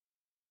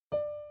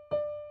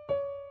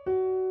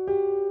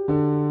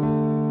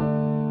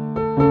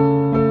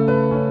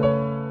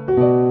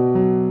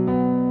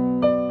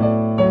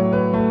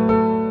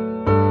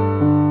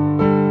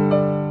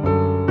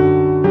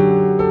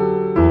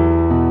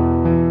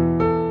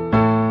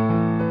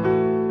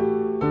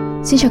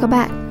Xin chào các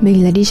bạn,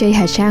 mình là DJ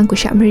Hà Trang của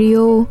Trạm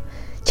Radio.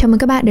 Chào mừng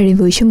các bạn đã đến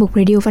với chuyên mục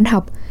Radio Văn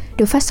học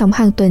được phát sóng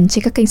hàng tuần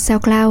trên các kênh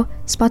SoundCloud,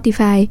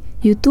 Spotify,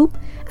 YouTube,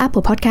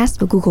 Apple Podcast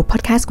và Google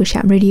Podcast của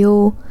Trạm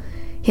Radio.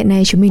 Hiện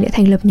nay chúng mình đã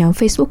thành lập nhóm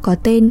Facebook có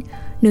tên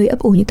nơi ấp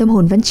ủ những tâm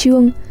hồn văn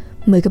chương.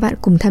 Mời các bạn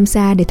cùng tham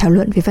gia để thảo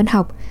luận về văn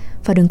học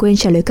và đừng quên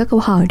trả lời các câu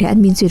hỏi để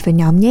admin duyệt vào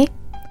nhóm nhé.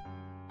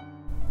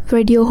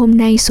 Radio hôm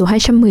nay số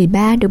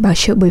 213 được bảo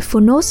trợ bởi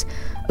Phonos,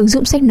 ứng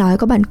dụng sách nói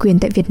có bản quyền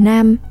tại Việt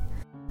Nam.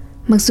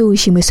 Mặc dù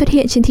chỉ mới xuất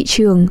hiện trên thị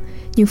trường,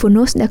 nhưng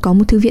Phonos đã có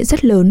một thư viện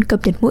rất lớn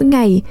cập nhật mỗi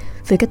ngày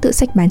với các tựa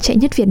sách bán chạy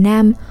nhất Việt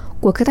Nam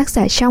của các tác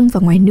giả trong và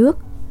ngoài nước.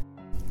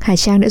 Hà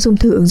Trang đã dùng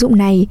thử ứng dụng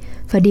này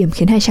và điểm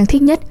khiến Hà Trang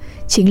thích nhất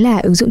chính là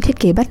ứng dụng thiết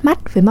kế bắt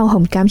mắt với màu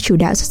hồng cam chủ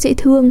đạo rất dễ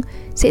thương,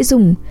 dễ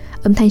dùng,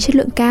 âm thanh chất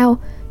lượng cao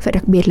và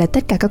đặc biệt là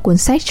tất cả các cuốn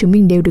sách chúng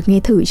mình đều được nghe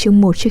thử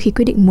chương 1 trước khi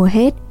quyết định mua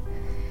hết.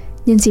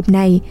 Nhân dịp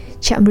này,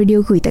 Trạm Radio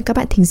gửi tặng các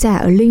bạn thính giả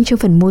ở link trong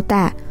phần mô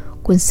tả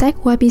cuốn sách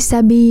Wabi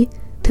Sabi,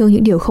 thương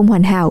những điều không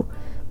hoàn hảo.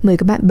 Mời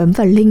các bạn bấm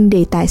vào link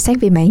để tải sách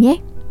về máy nhé.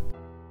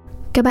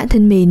 Các bạn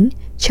thân mến,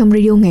 trong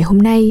radio ngày hôm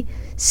nay,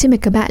 xin mời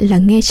các bạn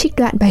lắng nghe trích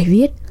đoạn bài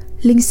viết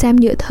Linh Sam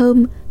nhựa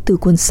thơm từ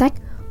cuốn sách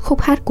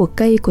Khúc hát của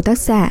cây của tác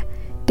giả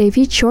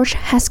David George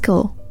Haskell.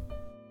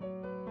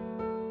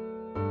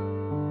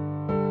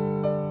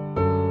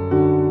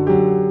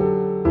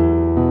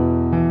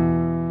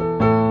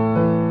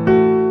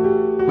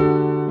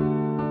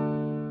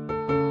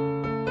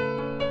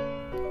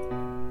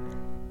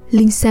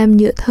 Linh Sam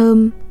nhựa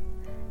thơm,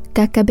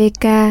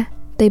 Kakabeka,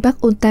 Tây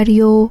Bắc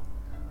Ontario,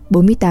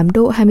 48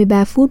 độ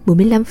 23 phút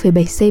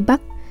 45,7 giây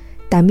Bắc,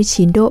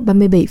 89 độ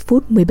 37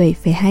 phút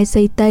 17,2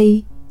 giây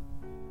Tây.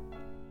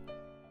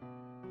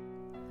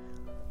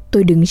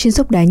 Tôi đứng trên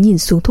dốc đá nhìn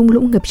xuống thung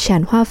lũng ngập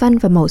tràn hoa văn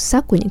và màu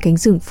sắc của những cánh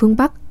rừng phương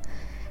Bắc.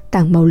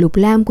 Tảng màu lục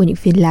lam của những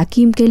phiến lá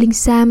kim cây linh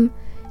sam,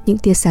 những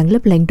tia sáng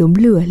lấp lánh đốm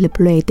lửa lập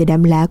lòe từ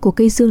đám lá của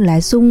cây dương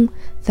lá rung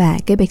và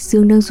cây bạch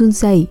dương đang run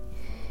rẩy.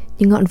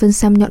 Những ngọn vân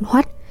sam nhọn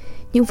hoắt,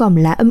 những vòm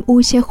lá âm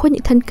u che khuất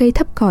những thân cây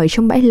thấp còi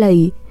trong bãi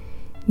lầy,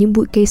 những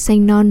bụi cây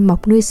xanh non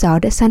mọc nơi gió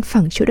đã san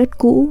phẳng chỗ đất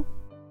cũ.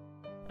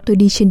 Tôi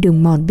đi trên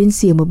đường mòn bên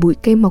rìa một bụi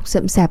cây mọc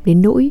rậm rạp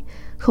đến nỗi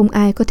không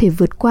ai có thể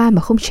vượt qua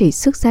mà không chảy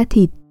xước da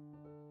thịt.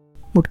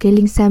 Một cây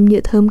linh sam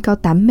nhựa thơm cao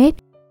 8 mét,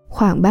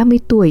 khoảng 30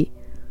 tuổi,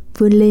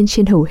 vươn lên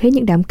trên hầu hết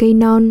những đám cây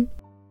non.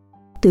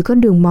 Từ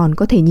con đường mòn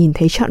có thể nhìn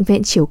thấy trọn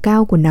vẹn chiều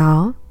cao của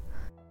nó.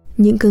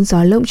 Những cơn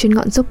gió lộng trên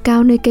ngọn dốc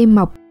cao nơi cây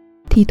mọc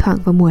thi thoảng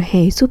vào mùa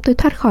hè giúp tôi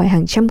thoát khỏi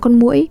hàng trăm con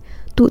muỗi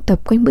tụ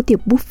tập quanh bữa tiệc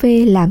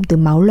buffet làm từ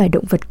máu loài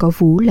động vật có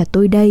vú là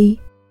tôi đây.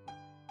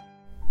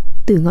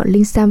 Từ ngọn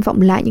linh sam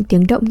vọng lại những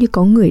tiếng động như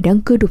có người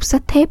đang cưa đục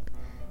sắt thép.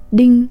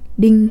 Đinh,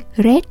 đinh,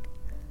 rét.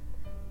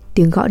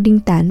 Tiếng gõ đinh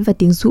tán và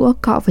tiếng giũa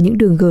cọ vào những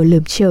đường gờ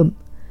lởm chởm.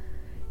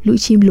 Lũ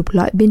chim lục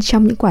lọi bên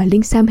trong những quả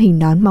linh sam hình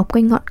nón mọc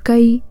quanh ngọn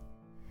cây,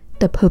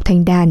 tập hợp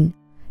thành đàn,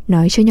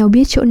 nói cho nhau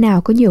biết chỗ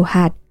nào có nhiều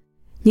hạt.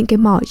 Những cái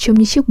mỏ trông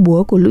như chiếc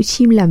búa của lũ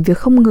chim làm việc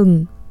không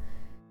ngừng.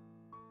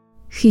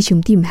 Khi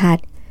chúng tìm hạt,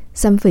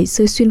 dăm vẩy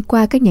rơi xuyên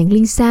qua các nhánh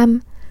linh sam,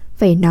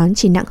 vảy nón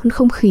chỉ nặng hơn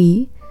không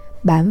khí,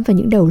 bám vào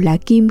những đầu lá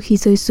kim khi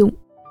rơi rụng.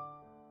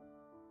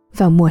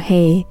 Vào mùa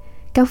hè,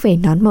 các vảy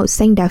nón màu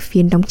xanh đá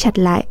phiến đóng chặt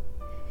lại.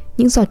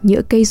 Những giọt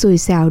nhựa cây dồi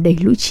dào đẩy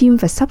lũ chim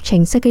và sóc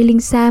tránh xa cây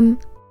linh sam.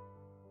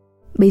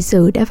 Bây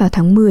giờ đã vào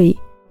tháng 10,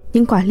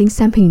 những quả linh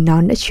sam hình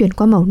nón đã chuyển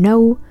qua màu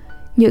nâu,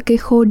 nhựa cây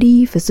khô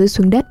đi và rơi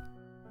xuống đất.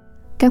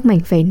 Các mảnh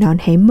vảy nón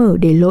hé mở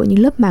để lộ những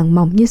lớp màng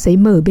mỏng như giấy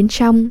mờ bên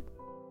trong.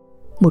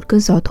 Một cơn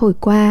gió thổi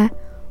qua,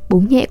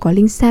 búng nhẹ quả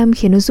linh sam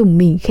khiến nó rùng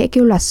mình khẽ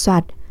kêu loạt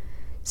soạt.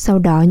 Sau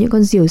đó những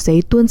con diều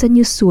giấy tuôn ra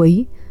như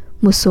suối,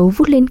 một số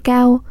vút lên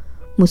cao,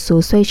 một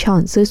số xoay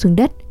tròn rơi xuống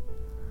đất.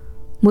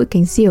 Mỗi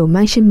cánh diều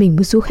mang trên mình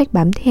một du khách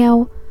bám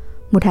theo.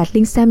 Một hạt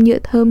linh sam nhựa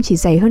thơm chỉ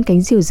dày hơn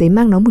cánh diều giấy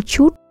mang nó một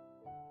chút.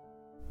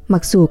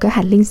 Mặc dù các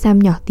hạt linh sam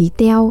nhỏ tí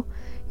teo,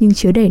 nhưng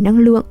chứa đầy năng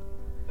lượng.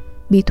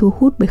 Bị thu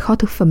hút bởi kho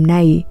thực phẩm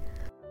này,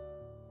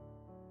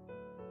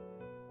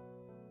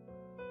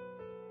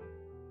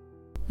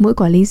 mỗi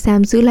quả linh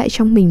sam giữ lại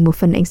trong mình một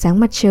phần ánh sáng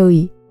mặt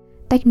trời,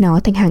 tách nó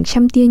thành hàng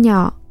trăm tia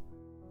nhỏ.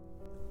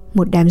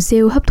 Một đám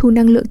rêu hấp thu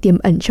năng lượng tiềm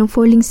ẩn trong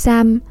phôi linh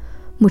sam,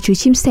 một chú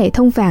chim sẻ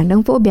thông vàng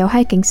đang vỗ béo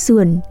hai cánh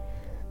sườn,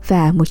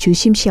 và một chú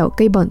chim trèo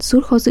cây bòn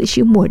sút kho dự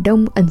trữ mùa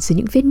đông ẩn dưới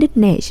những vết nứt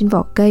nẻ trên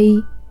vỏ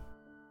cây.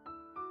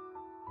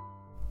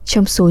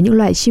 Trong số những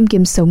loài chim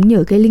kiếm sống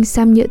nhờ cây linh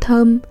sam nhựa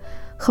thơm,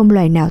 không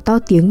loài nào to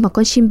tiếng bằng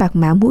con chim bạc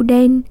má mũ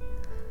đen.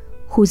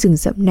 Khu rừng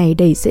rậm này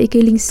đầy rẫy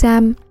cây linh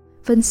sam,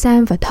 vân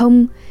sam và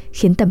thông,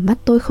 khiến tầm mắt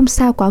tôi không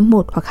sao quá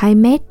 1 hoặc 2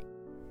 mét.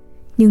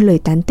 Nhưng lời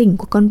tán tỉnh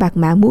của con bạc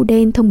má mũ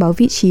đen thông báo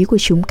vị trí của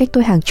chúng cách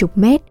tôi hàng chục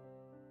mét.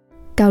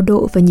 Cao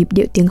độ và nhịp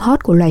điệu tiếng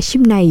hót của loài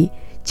chim này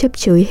chớp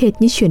chới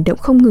hệt như chuyển động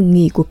không ngừng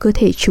nghỉ của cơ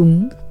thể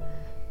chúng.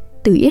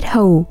 Từ yết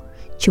hầu,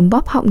 chúng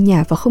bóp họng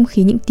nhả vào không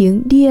khí những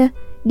tiếng đia,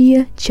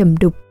 đia trầm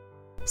đục.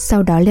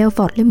 Sau đó leo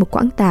vọt lên một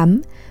quãng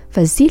tám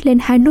và rít lên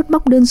 2 nốt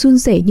móc đơn run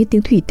rẩy như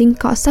tiếng thủy tinh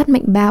cọ sát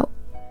mạnh bạo.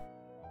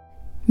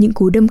 Những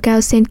cú đâm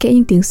cao xen kẽ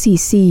những tiếng xì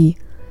xì,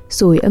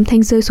 rồi âm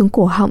thanh rơi xuống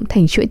cổ họng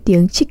thành chuỗi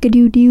tiếng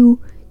chickadee-doo,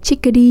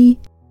 chickadee,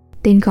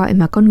 tên gọi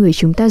mà con người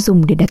chúng ta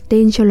dùng để đặt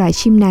tên cho loài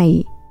chim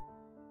này.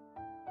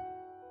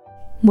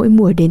 Mỗi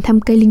mùa đến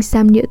thăm cây linh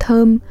sam nhựa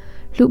thơm,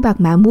 lũ bạc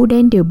má mũ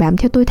đen đều bám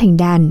theo tôi thành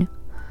đàn.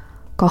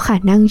 Có khả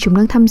năng chúng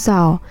đang thăm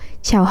dò,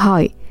 chào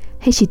hỏi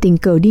hay chỉ tình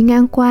cờ đi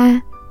ngang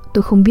qua,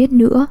 tôi không biết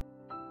nữa.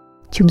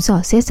 Chúng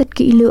dò xét rất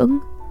kỹ lưỡng.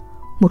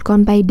 Một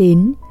con bay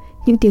đến,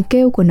 những tiếng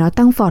kêu của nó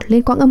tăng vọt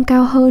lên quãng âm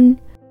cao hơn.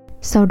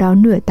 Sau đó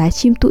nửa tá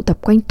chim tụ tập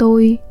quanh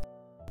tôi.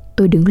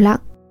 Tôi đứng lặng.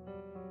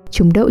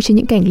 Chúng đậu trên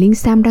những cành linh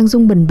sam đang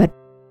rung bần bật,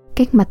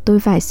 cách mặt tôi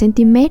vài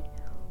cm,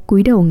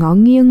 cúi đầu ngó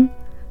nghiêng,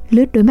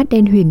 lướt đôi mắt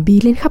đen huyền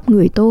bí lên khắp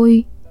người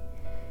tôi.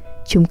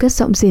 Chúng cất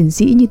giọng rền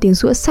rĩ như tiếng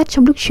giũa sắt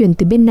trong lúc truyền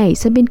từ bên này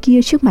sang bên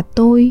kia trước mặt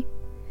tôi.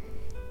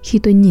 Khi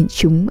tôi nhìn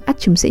chúng, ắt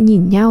chúng sẽ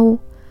nhìn nhau.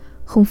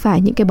 Không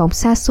phải những cái bóng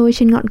xa xôi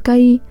trên ngọn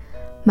cây,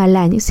 mà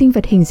là những sinh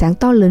vật hình dáng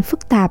to lớn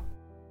phức tạp.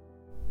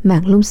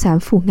 Mảng lông xám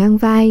phủ ngang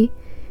vai,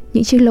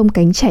 những chiếc lông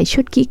cánh chảy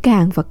chuốt kỹ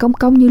càng và cong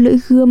cong như lưỡi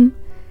gươm,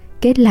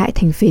 kết lại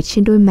thành vệt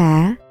trên đôi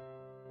má.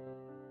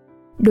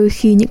 Đôi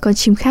khi những con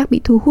chim khác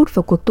bị thu hút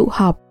vào cuộc tụ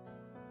họp.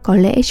 Có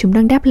lẽ chúng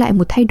đang đáp lại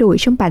một thay đổi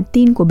trong bản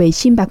tin của bầy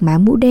chim bạc má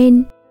mũ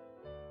đen.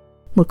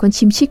 Một con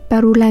chim chích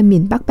Parula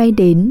miền Bắc bay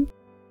đến.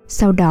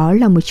 Sau đó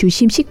là một chú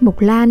chim chích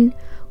mộc lan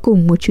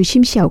cùng một chú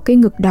chim chẻo cây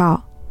ngực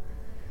đỏ.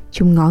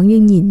 Chúng ngó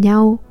nghiêng nhìn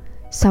nhau,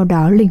 sau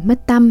đó lỉnh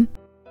mất tăm.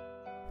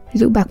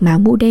 Lũ bạc má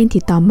mũ đen thì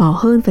tò mò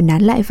hơn và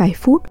nán lại vài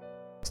phút,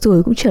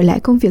 rồi cũng trở lại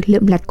công việc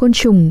lượm lặt côn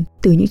trùng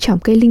từ những chòm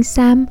cây linh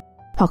sam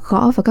hoặc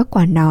gõ vào các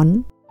quả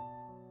nón.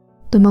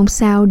 Tôi mong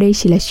sao đây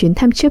chỉ là chuyến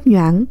thăm chớp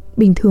nhoáng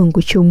bình thường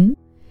của chúng,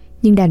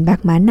 nhưng đàn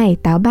bạc má này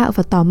táo bạo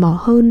và tò mò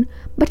hơn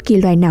bất kỳ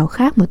loài nào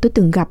khác mà tôi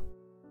từng gặp.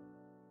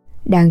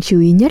 Đáng chú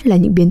ý nhất là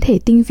những biến thể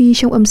tinh vi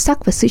trong âm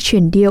sắc và sự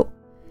chuyển điệu,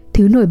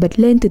 thứ nổi bật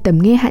lên từ tầm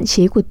nghe hạn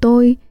chế của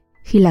tôi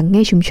khi lắng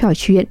nghe chúng trò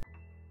chuyện.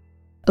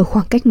 Ở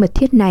khoảng cách mật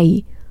thiết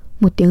này,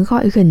 một tiếng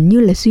gọi gần như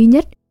là duy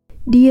nhất,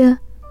 đia,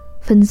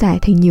 phân giải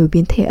thành nhiều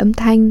biến thể âm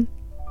thanh.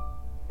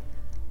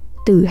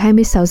 Từ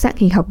 26 dạng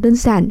hình học đơn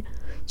giản,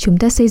 chúng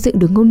ta xây dựng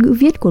được ngôn ngữ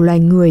viết của loài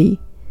người.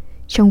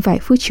 Trong vài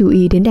phút chú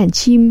ý đến đàn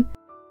chim,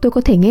 tôi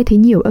có thể nghe thấy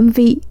nhiều âm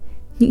vị,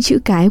 những chữ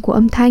cái của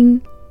âm thanh.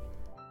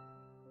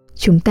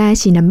 Chúng ta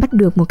chỉ nắm bắt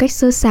được một cách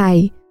sơ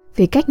sài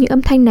về cách những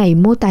âm thanh này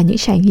mô tả những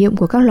trải nghiệm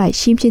của các loài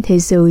chim trên thế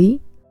giới.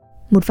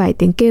 Một vài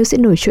tiếng kêu sẽ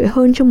nổi trội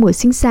hơn trong mùa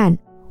sinh sản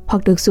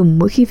hoặc được dùng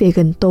mỗi khi về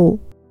gần tổ.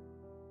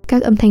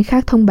 Các âm thanh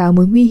khác thông báo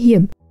mối nguy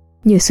hiểm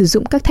nhờ sử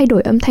dụng các thay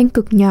đổi âm thanh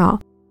cực nhỏ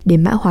để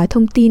mã hóa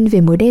thông tin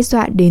về mối đe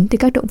dọa đến từ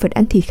các động vật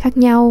ăn thịt khác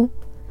nhau.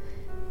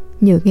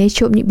 Nhờ nghe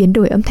trộm những biến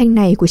đổi âm thanh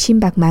này của chim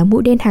bạc má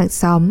mũ đen hàng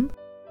xóm,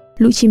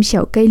 lũ chim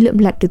chẻo cây lượm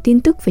lặt được tin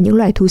tức về những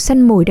loài thú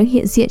săn mồi đang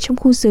hiện diện trong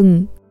khu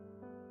rừng.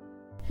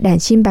 Đàn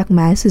chim bạc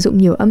má sử dụng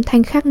nhiều âm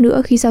thanh khác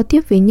nữa khi giao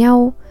tiếp với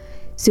nhau,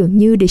 dường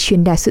như để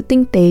truyền đạt sự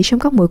tinh tế trong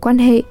các mối quan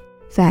hệ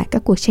và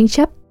các cuộc tranh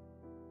chấp.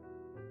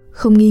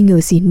 Không nghi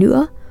ngờ gì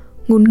nữa,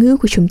 ngôn ngữ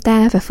của chúng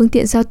ta và phương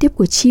tiện giao tiếp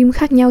của chim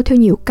khác nhau theo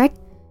nhiều cách,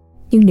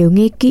 nhưng nếu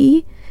nghe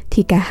kỹ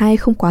thì cả hai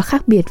không quá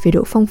khác biệt về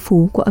độ phong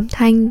phú của âm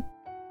thanh.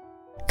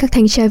 Các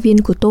thanh tra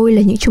viên của tôi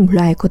là những chủng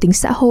loài có tính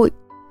xã hội.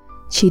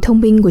 Trí thông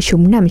minh của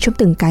chúng nằm trong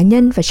từng cá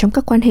nhân và trong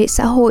các quan hệ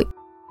xã hội.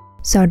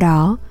 Do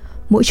đó,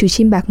 mỗi chú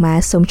chim bạc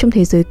má sống trong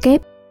thế giới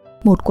kép,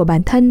 một của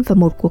bản thân và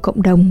một của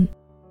cộng đồng.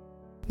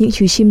 Những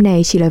chú chim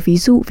này chỉ là ví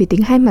dụ về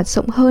tính hai mặt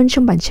rộng hơn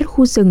trong bản chất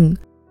khu rừng,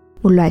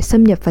 một loài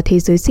xâm nhập vào thế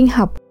giới sinh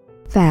học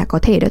và có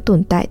thể đã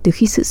tồn tại từ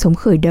khi sự sống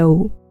khởi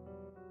đầu.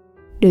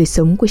 Đời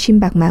sống của chim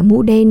bạc má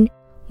mũ đen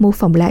mô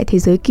phỏng lại thế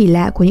giới kỳ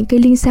lạ của những cây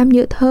linh sam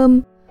nhựa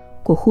thơm,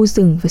 của khu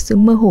rừng và sự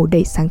mơ hồ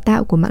đầy sáng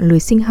tạo của mạng lưới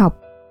sinh học.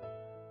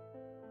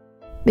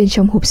 Bên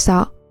trong hộp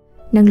sọ,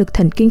 năng lực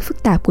thần kinh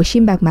phức tạp của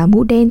chim bạc má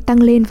mũ đen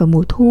tăng lên vào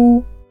mùa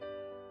thu.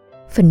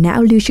 Phần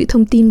não lưu trữ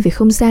thông tin về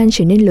không gian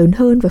trở nên lớn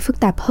hơn và phức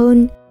tạp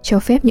hơn, cho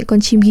phép những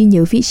con chim ghi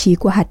nhớ vị trí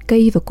của hạt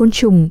cây và côn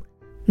trùng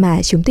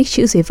mà chúng tích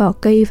trữ dưới vỏ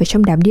cây và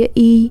trong đám đĩa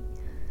y.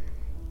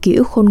 Ký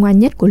ức khôn ngoan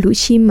nhất của lũ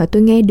chim mà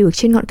tôi nghe được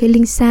trên ngọn cây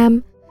linh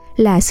sam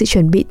là sự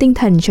chuẩn bị tinh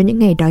thần cho những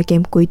ngày đói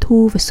kém cuối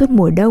thu và suốt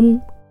mùa đông.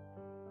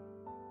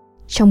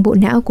 Trong bộ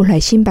não của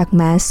loài chim bạc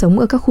má sống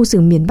ở các khu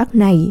rừng miền Bắc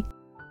này,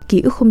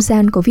 ký ức không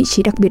gian có vị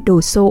trí đặc biệt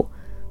đồ sộ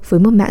với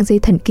một mạng dây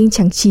thần kinh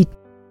chằng chịt.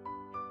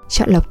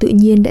 Chọn lọc tự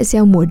nhiên đã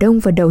gieo mùa đông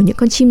vào đầu những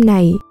con chim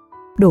này,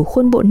 đổ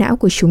khuôn bộ não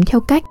của chúng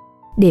theo cách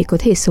để có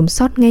thể sống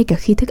sót ngay cả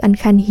khi thức ăn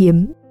khan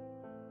hiếm.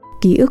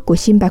 Ký ức của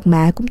chim bạc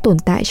má cũng tồn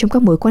tại trong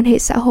các mối quan hệ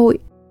xã hội.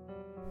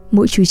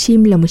 Mỗi chú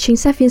chim là một trinh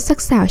sát viên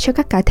sắc sảo cho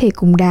các cá thể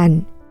cùng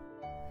đàn.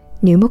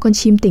 Nếu một con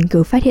chim tình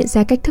cờ phát hiện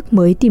ra cách thức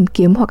mới tìm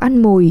kiếm hoặc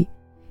ăn mồi,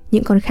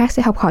 những con khác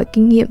sẽ học hỏi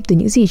kinh nghiệm từ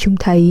những gì chúng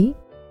thấy.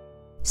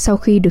 Sau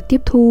khi được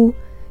tiếp thu,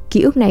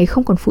 ký ức này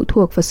không còn phụ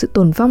thuộc vào sự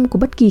tồn vong của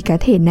bất kỳ cá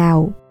thể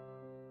nào.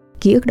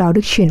 Ký ức đó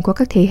được truyền qua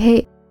các thế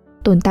hệ,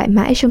 tồn tại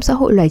mãi trong xã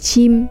hội loài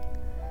chim.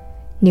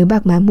 Nếu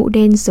bạc má mũ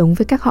đen giống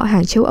với các họ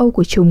hàng châu Âu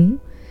của chúng,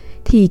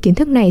 thì kiến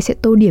thức này sẽ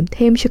tô điểm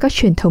thêm cho các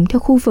truyền thống theo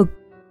khu vực.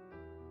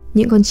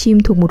 Những con chim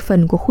thuộc một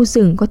phần của khu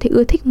rừng có thể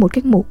ưa thích một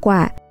cách mổ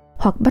quả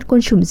hoặc bắt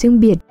côn trùng riêng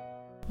biệt,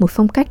 một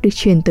phong cách được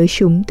truyền tới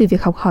chúng từ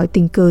việc học hỏi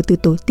tình cờ từ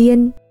tổ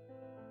tiên.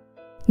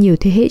 Nhiều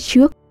thế hệ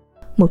trước,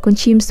 một con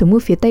chim sống ở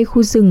phía tây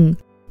khu rừng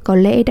có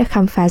lẽ đã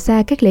khám phá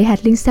ra cách lấy hạt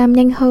linh sam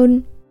nhanh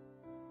hơn.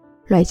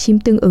 Loài chim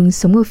tương ứng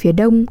sống ở phía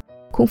đông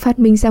cũng phát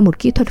minh ra một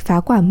kỹ thuật phá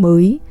quả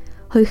mới,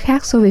 hơi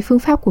khác so với phương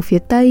pháp của phía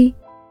tây.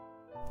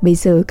 Bây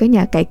giờ các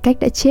nhà cải cách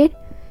đã chết,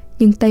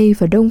 nhưng tây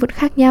và đông vẫn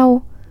khác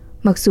nhau,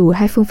 mặc dù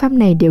hai phương pháp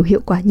này đều hiệu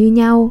quả như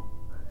nhau.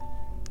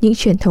 Những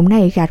truyền thống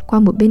này gạt qua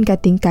một bên cá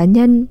tính cá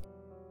nhân.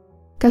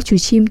 Các chú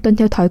chim tuân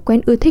theo thói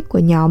quen ưa thích của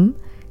nhóm,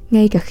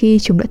 ngay cả khi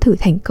chúng đã thử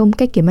thành công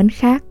cách kiếm ăn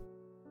khác.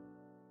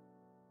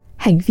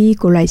 Hành vi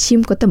của loài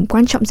chim có tầm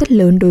quan trọng rất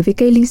lớn đối với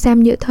cây linh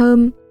sam nhựa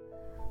thơm.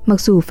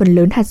 Mặc dù phần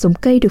lớn hạt giống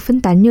cây được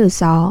phân tán nhờ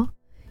gió,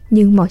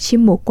 nhưng mỏ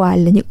chim mổ quả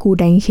là những cú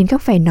đánh khiến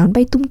các vảy nón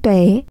bay tung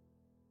tóe.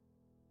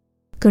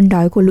 Cơn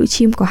đói của lũ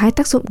chim có hai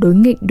tác dụng đối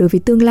nghịch đối với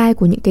tương lai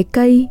của những cái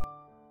cây.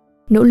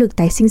 Nỗ lực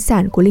tái sinh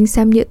sản của linh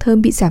sam nhựa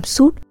thơm bị giảm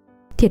sút,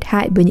 thiệt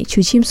hại bởi những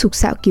chú chim sục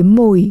sạo kiếm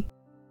mồi.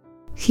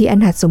 Khi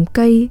ăn hạt giống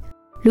cây,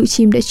 lũ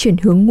chim đã chuyển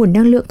hướng nguồn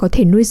năng lượng có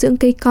thể nuôi dưỡng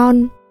cây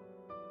con.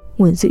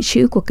 Nguồn dự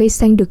trữ của cây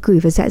xanh được gửi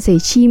vào dạ dày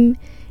chim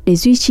để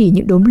duy trì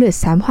những đốm lửa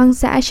xám hoang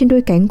dã trên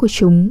đôi cánh của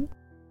chúng.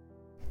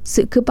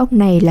 Sự cướp bóc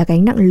này là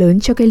gánh nặng lớn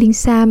cho cây linh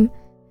sam,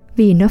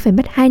 vì nó phải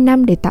mất 2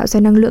 năm để tạo ra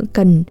năng lượng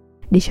cần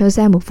để cho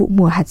ra một vụ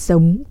mùa hạt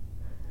giống.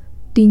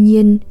 Tuy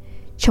nhiên,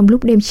 trong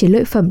lúc đem chiến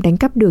lợi phẩm đánh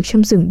cắp được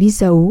trong rừng đi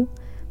giấu,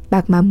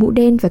 bạc má mũ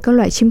đen và các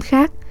loại chim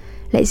khác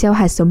lại gieo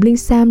hạt giống linh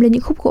sam lên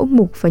những khúc gỗ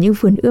mục và những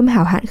vườn ươm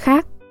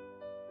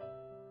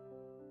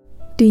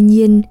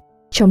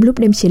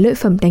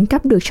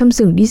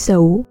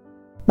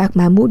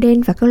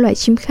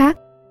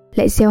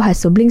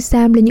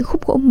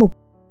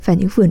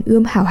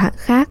hạng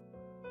khác.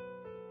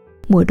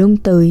 Mùa đông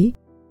tới,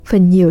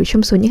 phần nhiều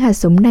trong số những hạt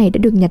giống này đã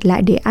được nhặt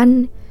lại để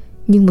ăn,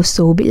 nhưng một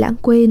số bị lãng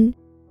quên.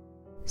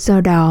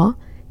 Do đó,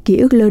 ký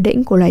ức lơ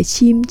đễnh của loài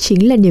chim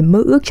chính là niềm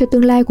mơ ước cho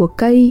tương lai của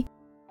cây.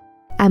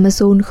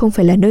 Amazon không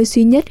phải là nơi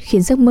duy nhất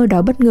khiến giấc mơ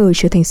đó bất ngờ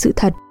trở thành sự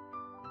thật.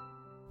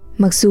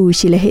 Mặc dù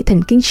chỉ là hệ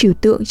thần kinh trừu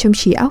tượng trong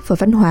trí óc và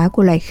văn hóa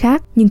của loài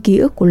khác, nhưng ký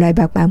ức của loài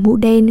bạc má mũ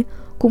đen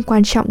cũng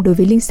quan trọng đối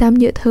với linh sam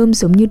nhựa thơm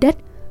giống như đất,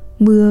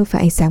 mưa và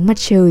ánh sáng mặt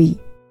trời.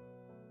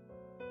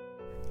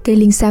 Cây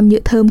linh sam nhựa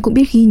thơm cũng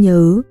biết ghi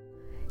nhớ.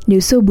 Nếu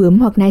sâu bướm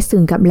hoặc nai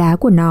sừng gặm lá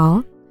của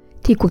nó,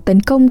 thì cuộc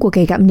tấn công của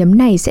kẻ gặm nhấm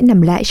này sẽ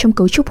nằm lại trong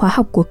cấu trúc hóa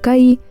học của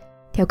cây,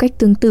 theo cách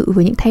tương tự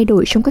với những thay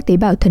đổi trong các tế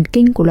bào thần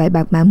kinh của loài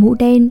bạc má mũ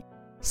đen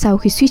sau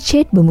khi suýt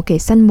chết bởi một kẻ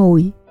săn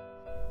mồi.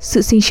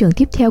 Sự sinh trưởng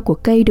tiếp theo của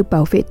cây được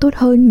bảo vệ tốt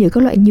hơn nhờ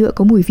các loại nhựa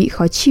có mùi vị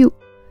khó chịu,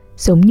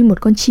 giống như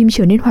một con chim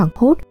trở nên hoảng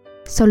hốt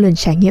sau lần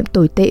trải nghiệm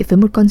tồi tệ với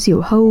một con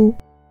diều hâu.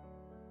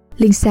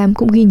 Linh sam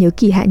cũng ghi nhớ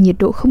kỳ hạn nhiệt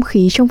độ không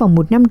khí trong vòng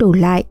 1 năm đổ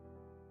lại.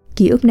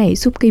 Ký ức này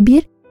giúp cây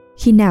biết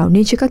khi nào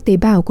nên cho các tế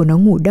bào của nó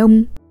ngủ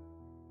đông.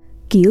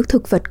 Ký ức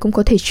thực vật cũng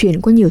có thể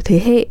truyền qua nhiều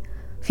thế hệ,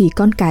 vì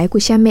con cái của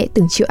cha mẹ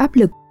từng chịu áp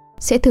lực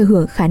sẽ thừa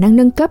hưởng khả năng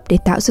nâng cấp để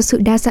tạo ra sự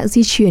đa dạng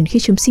di truyền khi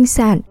chúng sinh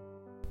sản,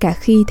 cả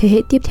khi thế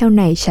hệ tiếp theo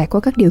này trải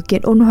qua các điều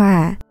kiện ôn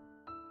hòa.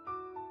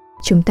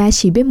 Chúng ta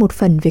chỉ biết một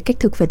phần về cách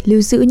thực vật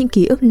lưu giữ những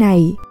ký ức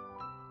này.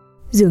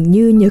 Dường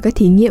như nhờ các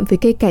thí nghiệm với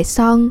cây cải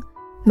song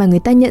mà người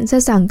ta nhận ra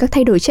rằng các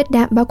thay đổi chất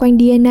đạm bao quanh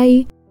DNA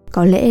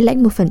có lẽ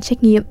lãnh một phần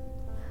trách nhiệm.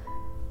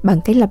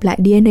 Bằng cách lặp lại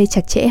DNA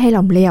chặt chẽ hay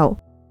lỏng lẻo,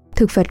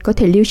 thực vật có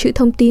thể lưu trữ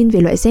thông tin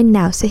về loại gen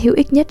nào sẽ hữu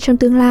ích nhất trong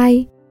tương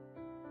lai.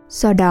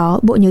 Do đó,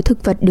 bộ nhớ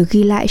thực vật được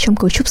ghi lại trong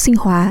cấu trúc sinh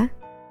hóa.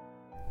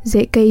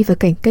 Rễ cây và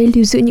cành cây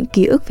lưu giữ những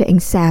ký ức về ánh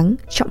sáng,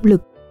 trọng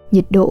lực,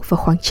 nhiệt độ và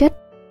khoáng chất.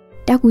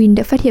 Darwin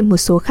đã phát hiện một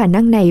số khả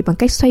năng này bằng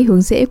cách xoay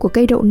hướng rễ của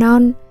cây đậu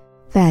non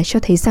và cho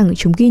thấy rằng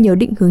chúng ghi nhớ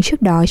định hướng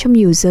trước đó trong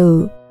nhiều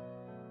giờ.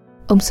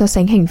 Ông so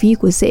sánh hành vi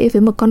của rễ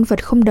với một con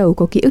vật không đầu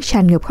có ký ức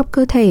tràn ngập khắp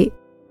cơ thể.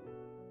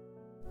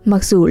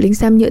 Mặc dù linh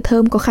sam nhựa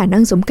thơm có khả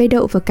năng giống cây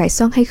đậu và cải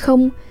xoong hay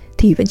không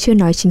thì vẫn chưa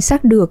nói chính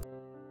xác được,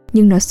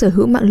 nhưng nó sở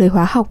hữu mạng lưới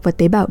hóa học và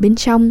tế bào bên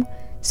trong,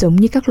 giống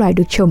như các loài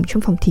được trồng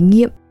trong phòng thí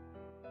nghiệm.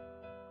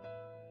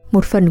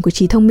 Một phần của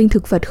trí thông minh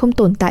thực vật không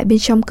tồn tại bên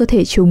trong cơ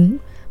thể chúng,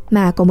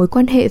 mà có mối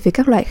quan hệ với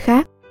các loài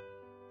khác.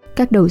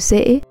 Các đầu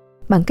rễ,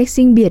 bằng cách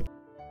riêng biệt,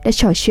 đã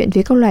trò chuyện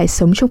với các loài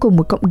sống trong cùng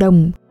một cộng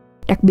đồng,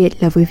 đặc biệt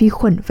là với vi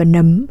khuẩn và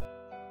nấm.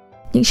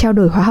 Những trao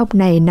đổi hóa học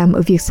này nằm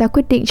ở việc ra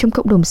quyết định trong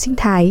cộng đồng sinh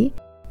thái,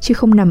 chứ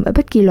không nằm ở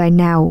bất kỳ loài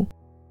nào.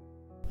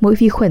 Mỗi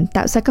vi khuẩn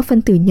tạo ra các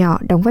phân tử nhỏ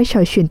đóng vai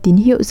trò truyền tín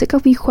hiệu giữa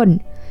các vi khuẩn,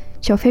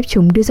 cho phép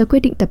chúng đưa ra quyết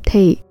định tập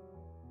thể.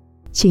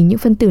 Chính những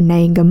phân tử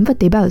này ngấm vào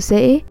tế bào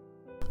rễ.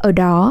 Ở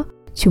đó,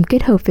 chúng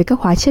kết hợp với các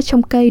hóa chất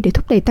trong cây để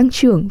thúc đẩy tăng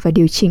trưởng và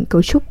điều chỉnh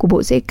cấu trúc của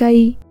bộ rễ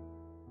cây.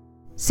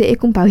 Rễ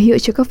cũng báo hiệu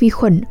cho các vi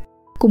khuẩn,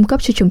 cung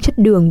cấp cho chúng chất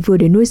đường vừa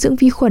để nuôi dưỡng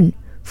vi khuẩn,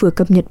 vừa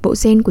cập nhật bộ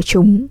gen của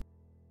chúng.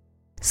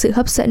 Sự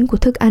hấp dẫn của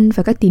thức ăn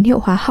và các tín hiệu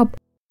hóa học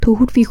thu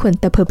hút vi khuẩn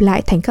tập hợp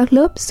lại thành các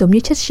lớp giống như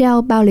chất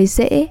gel bao lấy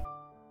rễ.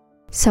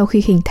 Sau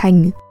khi hình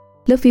thành,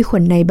 lớp vi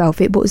khuẩn này bảo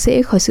vệ bộ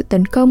rễ khỏi sự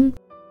tấn công,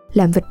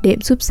 làm vật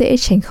đệm giúp rễ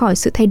tránh khỏi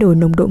sự thay đổi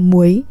nồng độ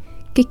muối,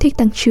 kích thích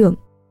tăng trưởng.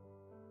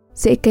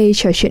 Rễ cây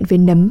trò chuyện với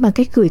nấm bằng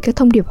cách gửi các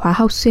thông điệp hóa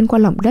học xuyên qua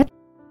lòng đất.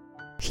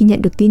 Khi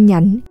nhận được tin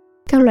nhắn,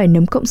 các loài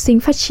nấm cộng sinh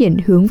phát triển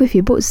hướng về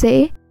phía bộ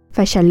rễ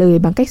và trả lời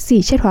bằng cách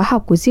rỉ chất hóa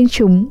học của riêng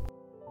chúng.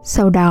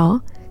 Sau đó,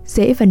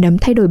 Rễ và nấm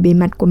thay đổi bề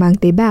mặt của màng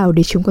tế bào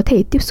để chúng có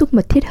thể tiếp xúc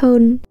mật thiết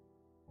hơn.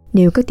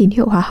 Nếu các tín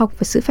hiệu hóa học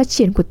và sự phát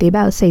triển của tế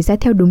bào xảy ra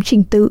theo đúng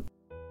trình tự,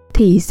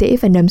 thì rễ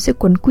và nấm sẽ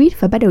quấn quýt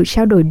và bắt đầu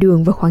trao đổi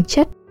đường và khoáng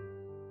chất.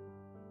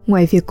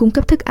 Ngoài việc cung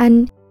cấp thức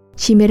ăn,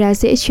 chimera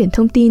rễ chuyển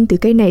thông tin từ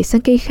cây này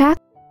sang cây khác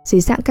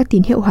dưới dạng các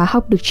tín hiệu hóa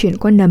học được chuyển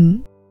qua nấm.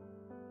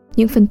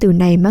 Những phân tử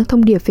này mang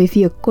thông điệp về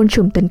việc côn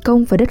trùng tấn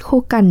công vào đất khô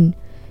cằn,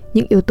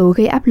 những yếu tố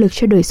gây áp lực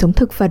cho đời sống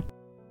thực vật.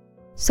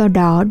 Do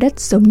đó, đất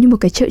giống như một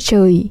cái chợ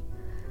trời.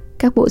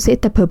 Các bộ rễ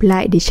tập hợp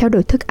lại để trao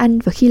đổi thức ăn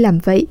và khi làm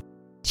vậy,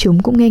 chúng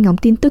cũng nghe ngóng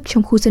tin tức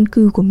trong khu dân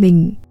cư của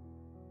mình.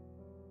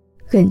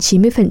 Gần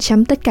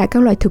 90% tất cả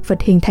các loài thực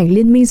vật hình thành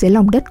liên minh dưới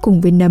lòng đất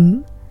cùng với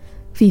nấm.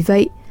 Vì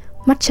vậy,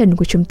 mắt trần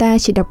của chúng ta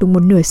chỉ đọc được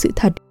một nửa sự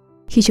thật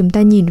khi chúng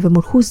ta nhìn vào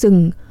một khu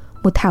rừng,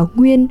 một thảo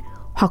nguyên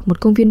hoặc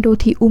một công viên đô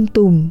thị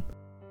tùm.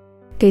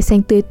 Cây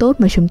xanh tươi tốt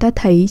mà chúng ta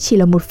thấy chỉ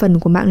là một phần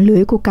của mạng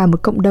lưới của cả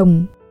một cộng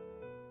đồng.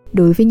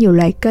 Đối với nhiều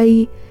loài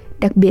cây,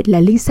 đặc biệt là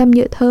linh xăm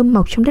nhựa thơm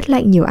mọc trong đất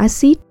lạnh nhiều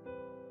axit,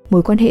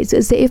 mối quan hệ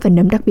giữa rễ và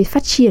nấm đặc biệt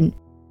phát triển,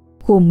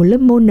 gồm một lớp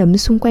mô nấm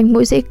xung quanh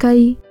mỗi rễ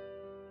cây.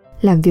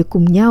 Làm việc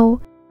cùng nhau,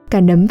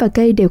 cả nấm và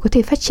cây đều có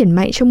thể phát triển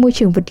mạnh trong môi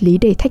trường vật lý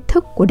đầy thách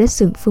thức của đất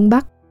rừng phương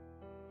Bắc.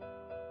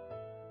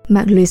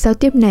 Mạng lưới giao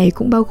tiếp này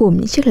cũng bao gồm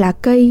những chiếc lá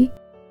cây.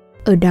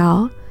 Ở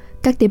đó,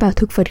 các tế bào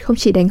thực vật không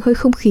chỉ đánh hơi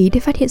không khí để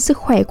phát hiện sức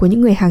khỏe của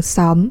những người hàng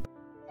xóm,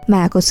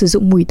 mà còn sử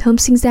dụng mùi thơm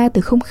sinh ra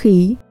từ không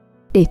khí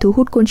để thu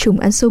hút côn trùng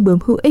ăn sâu bướm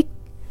hữu ích.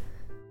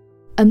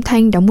 Âm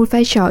thanh đóng một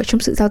vai trò trong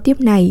sự giao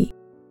tiếp này.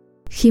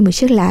 Khi một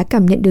chiếc lá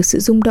cảm nhận được sự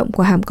rung động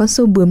của hàm con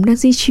sâu bướm đang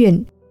di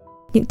chuyển,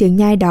 những tiếng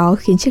nhai đó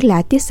khiến chiếc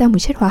lá tiết ra một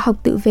chất hóa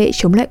học tự vệ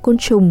chống lại côn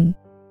trùng.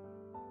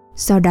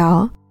 Do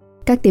đó,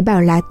 các tế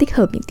bào lá tích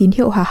hợp những tín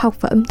hiệu hóa học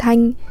và âm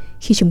thanh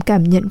khi chúng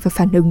cảm nhận và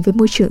phản ứng với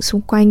môi trường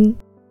xung quanh.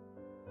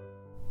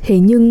 Thế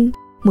nhưng,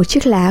 một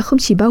chiếc lá không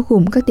chỉ bao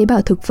gồm các tế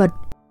bào thực vật.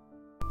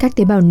 Các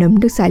tế bào nấm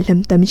được rải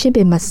lấm tấm trên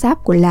bề mặt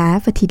sáp của lá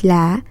và thịt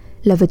lá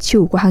là vật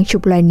chủ của hàng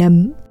chục loài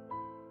nấm.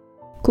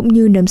 Cũng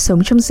như nấm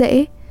sống trong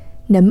rễ,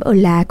 nấm ở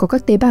lá có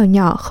các tế bào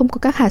nhỏ không có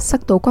các hạt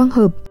sắc tố quang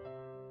hợp.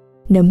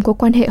 Nấm có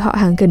quan hệ họ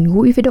hàng gần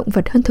gũi với động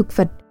vật hơn thực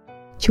vật.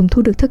 Chúng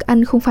thu được thức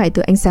ăn không phải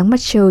từ ánh sáng mặt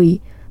trời,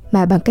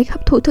 mà bằng cách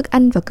hấp thụ thức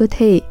ăn vào cơ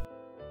thể.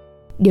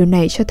 Điều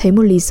này cho thấy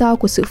một lý do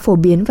của sự phổ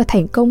biến và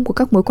thành công của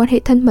các mối quan hệ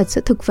thân mật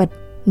giữa thực vật,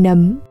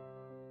 nấm.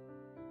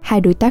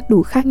 Hai đối tác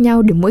đủ khác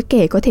nhau để mỗi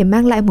kẻ có thể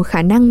mang lại một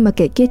khả năng mà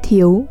kẻ kia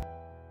thiếu.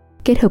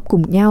 Kết hợp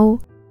cùng nhau,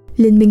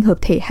 liên minh hợp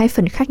thể hai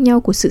phần khác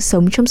nhau của sự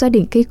sống trong gia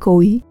đình cây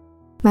cối,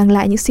 mang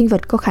lại những sinh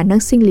vật có khả năng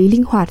sinh lý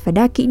linh hoạt và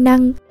đa kỹ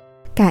năng,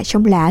 cả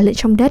trong lá lẫn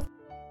trong đất.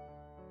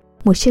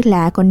 Một chiếc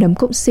lá có nấm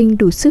cộng sinh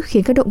đủ sức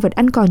khiến các động vật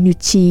ăn cỏ nhụt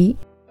chí,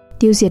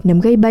 tiêu diệt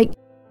nấm gây bệnh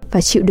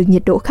và chịu được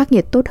nhiệt độ khắc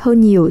nghiệt tốt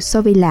hơn nhiều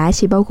so với lá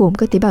chỉ bao gồm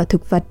các tế bào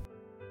thực vật.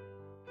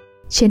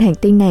 Trên hành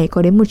tinh này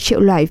có đến 1 triệu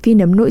loài vi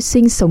nấm nội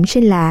sinh sống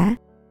trên lá,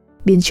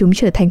 biến chúng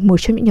trở thành một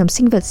trong những nhóm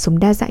sinh vật sống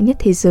đa dạng nhất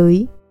thế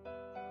giới.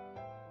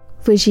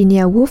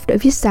 Virginia Woolf đã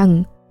viết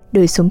rằng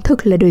đời sống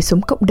thực là đời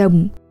sống cộng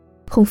đồng,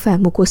 không phải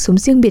một cuộc sống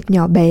riêng biệt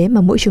nhỏ bé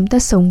mà mỗi chúng ta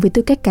sống với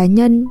tư cách cá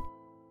nhân.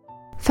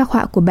 Phác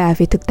họa của bà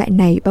về thực tại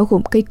này bao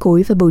gồm cây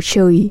cối và bầu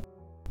trời,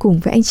 cùng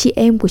với anh chị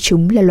em của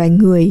chúng là loài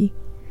người.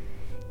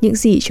 Những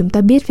gì chúng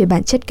ta biết về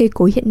bản chất cây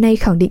cối hiện nay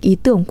khẳng định ý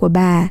tưởng của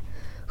bà,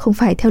 không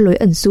phải theo lối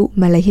ẩn dụ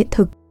mà là hiện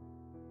thực.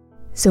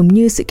 Giống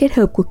như sự kết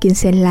hợp của kiến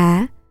xén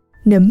lá,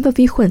 nấm và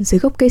vi khuẩn dưới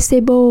gốc cây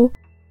sebo,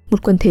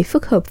 một quần thể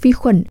phức hợp vi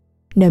khuẩn,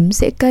 nấm,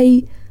 rễ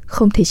cây,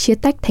 không thể chia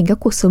tách thành các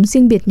cuộc sống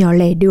riêng biệt nhỏ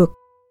lẻ được.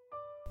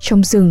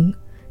 Trong rừng,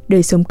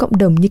 đời sống cộng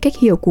đồng như cách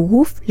hiểu của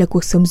Woolf là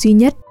cuộc sống duy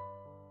nhất.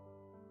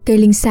 Cây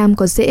linh sam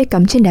có rễ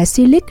cắm trên đá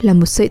silic là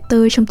một sợi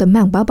tơ trong tấm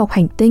màng bao bọc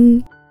hành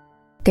tinh.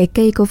 Cái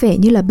cây có vẻ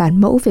như là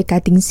bản mẫu về cá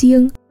tính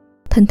riêng,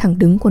 thân thẳng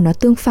đứng của nó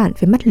tương phản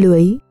với mắt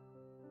lưới.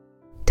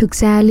 Thực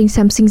ra, linh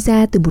sam sinh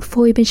ra từ một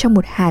phôi bên trong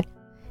một hạt.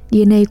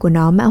 DNA của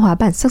nó mã hóa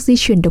bản sắc di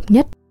truyền độc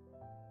nhất.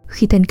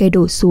 Khi thân cây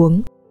đổ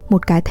xuống,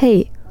 một cá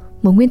thể,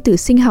 một nguyên tử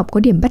sinh học có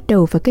điểm bắt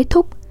đầu và kết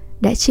thúc,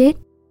 đã chết.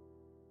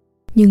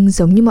 Nhưng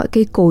giống như mọi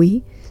cây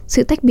cối,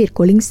 sự tách biệt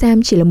của linh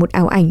sam chỉ là một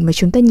ảo ảnh mà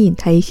chúng ta nhìn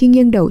thấy khi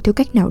nghiêng đầu theo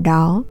cách nào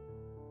đó.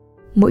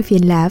 Mỗi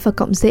phiến lá và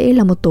cọng rễ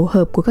là một tổ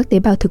hợp của các tế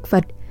bào thực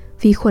vật,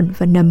 vi khuẩn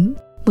và nấm,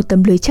 một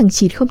tấm lưới chằng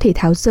chịt không thể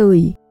tháo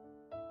rời.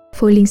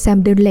 Phôi linh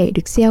sam đơn lẻ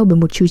được gieo bởi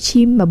một chú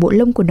chim mà bộ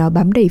lông của nó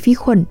bám đầy vi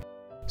khuẩn,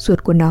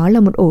 ruột của nó là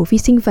một ổ vi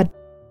sinh vật,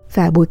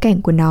 và bối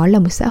cảnh của nó là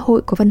một xã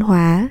hội có văn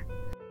hóa.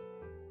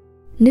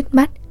 Nứt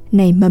mắt,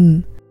 nảy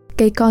mầm,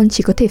 cây con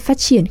chỉ có thể phát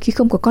triển khi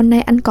không có con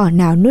nai ăn cỏ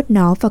nào nuốt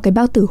nó vào cái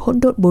bao tử hỗn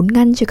độn 4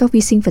 ngăn cho các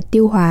vi sinh vật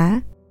tiêu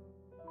hóa.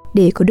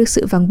 Để có được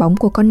sự vắng bóng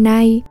của con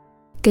nai,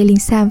 cây linh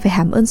sam phải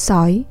hàm ơn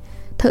sói,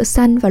 thợ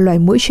săn và loài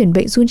muỗi truyền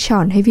bệnh giun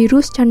tròn hay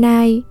virus cho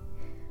nai.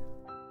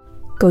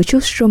 Cấu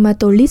trúc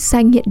stromatolith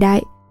xanh hiện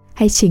đại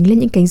hay chính là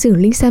những cánh rừng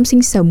linh sam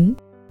sinh sống,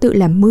 tự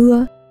làm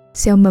mưa,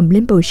 gieo mầm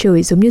lên bầu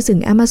trời giống như rừng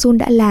Amazon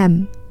đã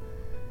làm.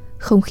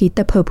 Không khí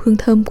tập hợp hương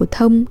thơm của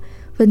thông,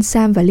 vân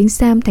sam và linh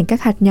sam thành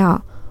các hạt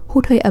nhỏ,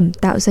 hút hơi ẩm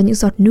tạo ra những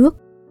giọt nước.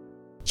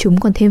 Chúng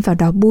còn thêm vào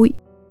đó bụi,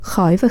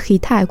 khói và khí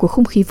thải của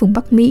không khí vùng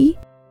Bắc Mỹ,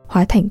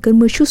 hóa thành cơn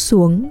mưa trút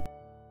xuống.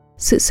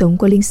 Sự sống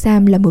của Linh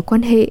Sam là mối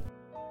quan hệ.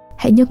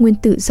 Hãy nhấc nguyên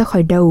tử ra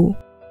khỏi đầu.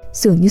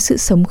 Dường như sự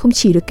sống không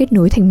chỉ được kết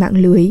nối thành mạng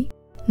lưới,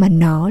 mà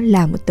nó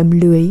là một tấm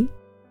lưới.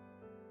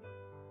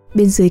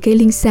 Bên dưới cây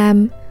Linh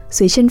Sam,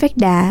 dưới chân vách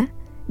đá,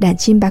 đàn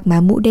chim bạc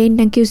má mũ đen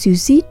đang kêu ríu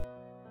rít.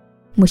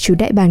 Một chú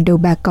đại bàng đầu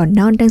bạc cỏ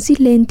non đang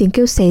rít lên tiếng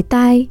kêu xé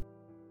tai.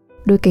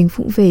 Đôi cánh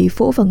vụng về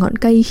vỗ vào ngọn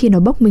cây khi nó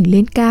bốc mình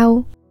lên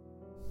cao.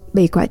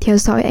 Bầy quạ theo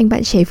dõi anh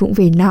bạn trẻ vụng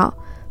về nọ,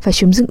 và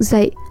chúng dựng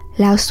dậy,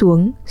 lao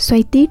xuống,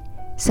 xoay tít,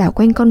 rảo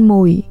quanh con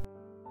mồi.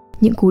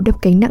 Những cú đập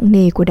cánh nặng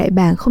nề của đại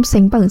bàng không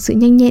sánh bằng sự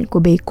nhanh nhẹn của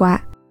bầy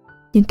quạ,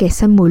 nhưng kẻ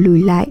săn mồi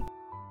lùi lại,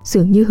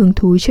 dường như hứng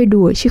thú chơi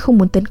đùa chứ không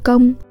muốn tấn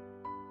công.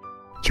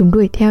 Chúng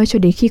đuổi theo cho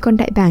đến khi con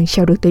đại bàng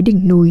trèo được tới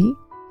đỉnh núi,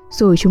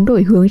 rồi chúng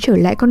đổi hướng trở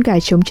lại con gà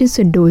trống trên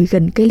sườn đồi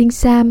gần cây Linh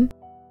Sam.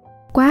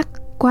 Quác,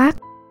 quác,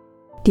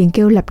 tiếng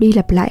kêu lặp đi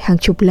lặp lại hàng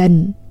chục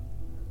lần.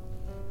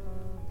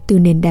 Từ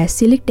nền đá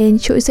silic đen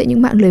trỗi dậy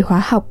những mạng lưới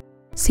hóa học,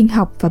 sinh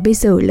học và bây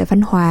giờ là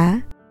văn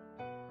hóa.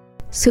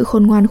 Sự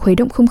khôn ngoan khuấy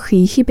động không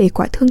khí khi bầy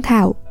quạ thương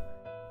thảo.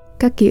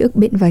 Các ký ức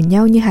bện vào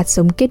nhau như hạt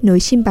giống kết nối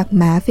chim bạc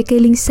má với cây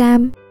Linh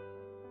Sam.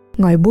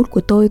 Ngòi bút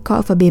của tôi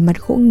cọ vào bề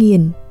mặt gỗ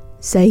nghiền,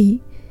 giấy,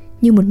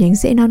 như một nhánh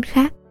rễ non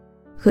khác,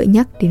 gợi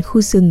nhắc đến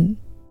khu rừng.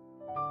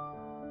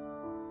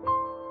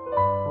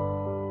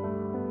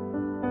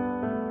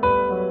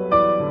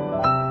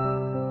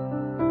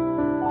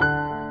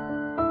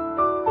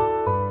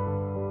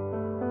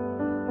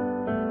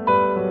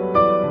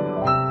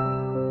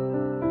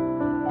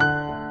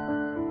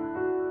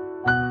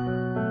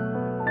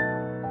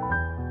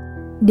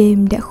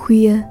 Đêm đã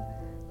khuya,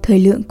 thời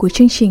lượng của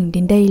chương trình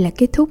đến đây là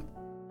kết thúc.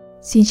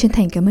 Xin chân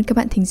thành cảm ơn các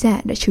bạn thính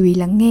giả đã chú ý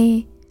lắng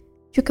nghe.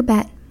 Chúc các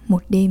bạn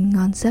một đêm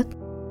ngon giấc.